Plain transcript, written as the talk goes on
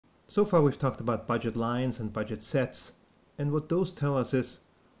So far we've talked about budget lines and budget sets, and what those tell us is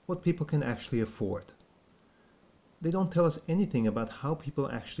what people can actually afford. They don't tell us anything about how people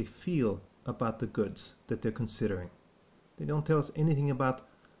actually feel about the goods that they're considering. They don't tell us anything about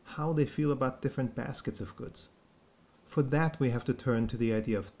how they feel about different baskets of goods. For that we have to turn to the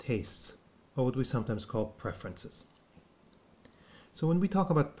idea of tastes, or what we sometimes call preferences. So when we talk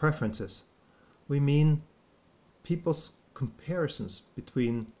about preferences, we mean people's comparisons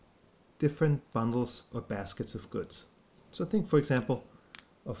between different bundles or baskets of goods. So think, for example,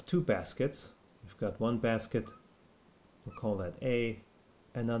 of two baskets. We've got one basket, we'll call that A,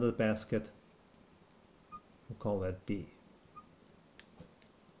 another basket, we'll call that B.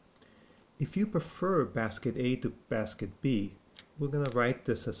 If you prefer basket A to basket B, we're going to write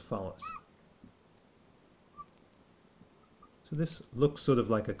this as follows. So this looks sort of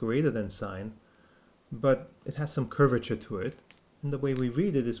like a greater than sign, but it has some curvature to it. And the way we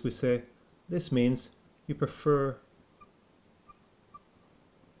read it is we say, this means you prefer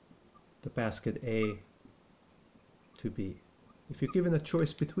the basket A to B. If you're given a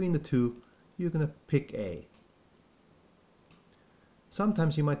choice between the two, you're going to pick A.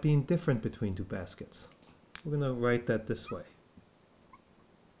 Sometimes you might be indifferent between two baskets. We're going to write that this way.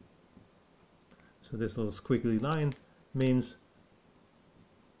 So this little squiggly line means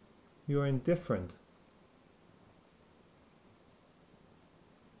you are indifferent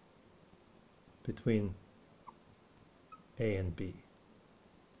between A and B.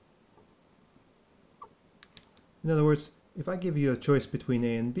 In other words, if I give you a choice between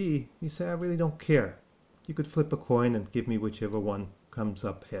A and B, you say, I really don't care. You could flip a coin and give me whichever one comes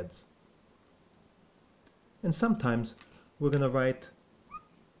up heads. And sometimes we're going to write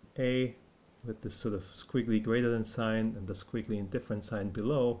A with this sort of squiggly greater than sign and the squiggly indifferent sign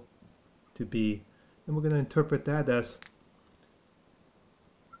below to B, and we're going to interpret that as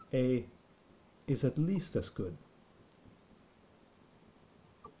A is at least as good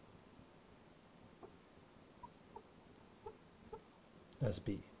as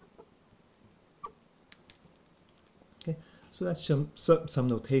B. Okay, so that's some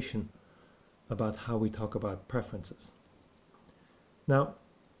notation about how we talk about preferences. Now,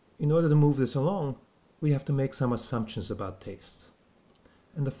 in order to move this along, we have to make some assumptions about tastes.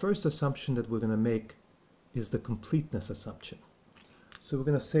 And the first assumption that we're going to make is the completeness assumption. So we're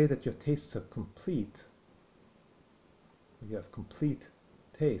going to say that your tastes are complete. You have complete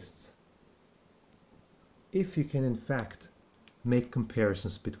tastes if you can in fact make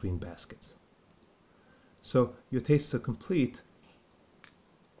comparisons between baskets. So your tastes are complete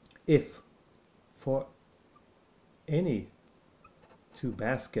if for any two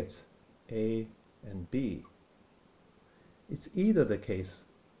baskets, A and B, it's either the case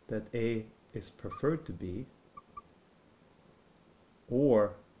that A is preferred to B,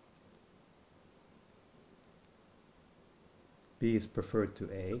 or B is preferred to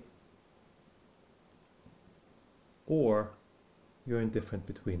A, or you're indifferent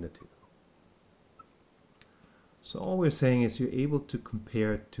between the two. So all we're saying is you're able to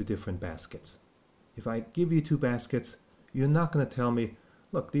compare two different baskets. If I give you two baskets, you're not going to tell me,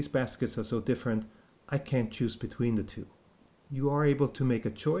 look, these baskets are so different, I can't choose between the two. You are able to make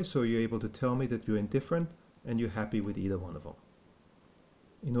a choice, or you're able to tell me that you're indifferent and you're happy with either one of them.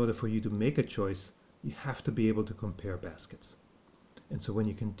 In order for you to make a choice, you have to be able to compare baskets. And so when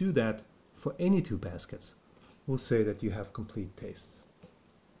you can do that for any two baskets, we'll say that you have complete tastes.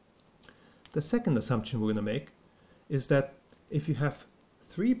 The second assumption we're going to make is that if you have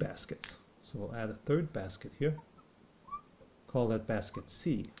three baskets, so we'll add a third basket here, call that basket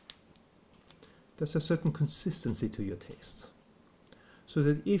C, there's a certain consistency to your tastes. So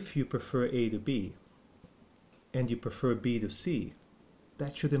that if you prefer A to B and you prefer B to C,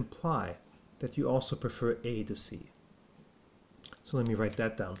 that should imply that you also prefer A to C. So let me write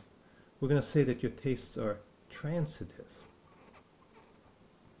that down. We're going to say that your tastes are transitive.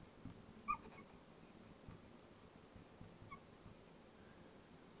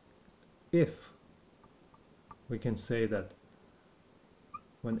 If we can say that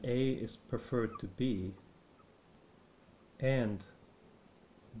when A is preferred to B and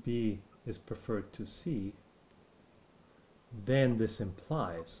B is preferred to C, then this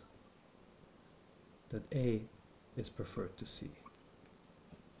implies that A is preferred to C.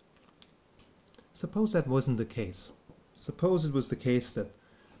 Suppose that wasn't the case. Suppose it was the case that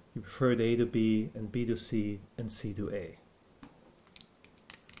you preferred A to B and B to C and C to A.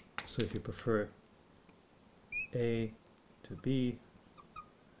 So if you prefer A to B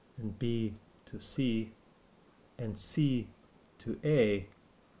and B to C and C to A,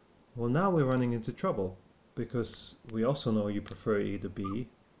 well, now we're running into trouble because we also know you prefer A to B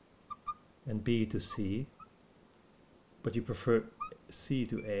and B to C, but you prefer C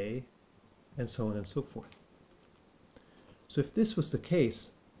to A, and so on and so forth. So if this was the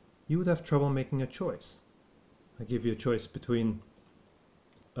case, you would have trouble making a choice. I give you a choice between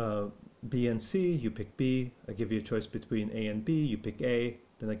B and C, you pick B. I give you a choice between A and B, you pick A.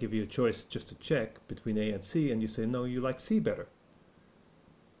 Then I give you a choice just to check between A and C, and you say, no, you like C better.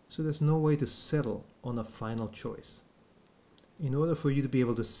 So there's no way to settle on a final choice. In order for you to be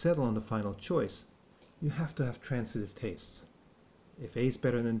able to settle on the final choice, you have to have transitive tastes. If A is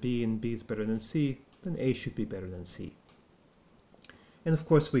better than B and B is better than C, then A should be better than C. And of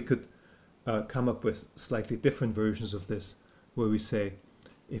course we could come up with slightly different versions of this, where we say,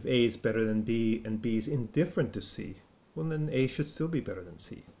 if A is better than B and B is indifferent to C, well then A should still be better than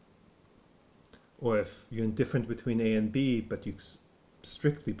C. Or if you're indifferent between A and B, but you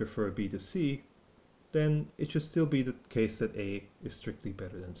strictly prefer B to C, then it should still be the case that A is strictly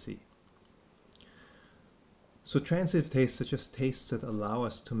better than C. So transitive tastes are just tastes that allow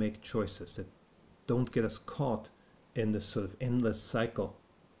us to make choices, that don't get us caught in this sort of endless cycle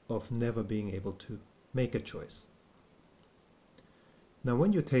of never being able to make a choice. Now,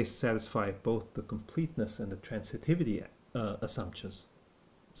 when your tastes satisfy both the completeness and the transitivity assumptions,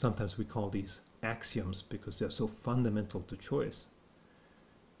 sometimes we call these axioms because they're so fundamental to choice,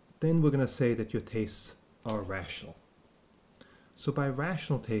 then we're going to say that your tastes are rational. So by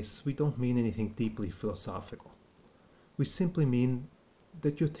rational tastes, we don't mean anything deeply philosophical. We simply mean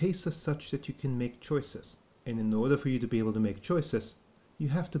that your tastes are such that you can make choices. And in order for you to be able to make choices, you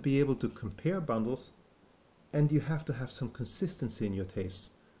have to be able to compare bundles, and you have to have some consistency in your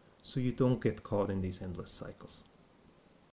tastes so you don't get caught in these endless cycles.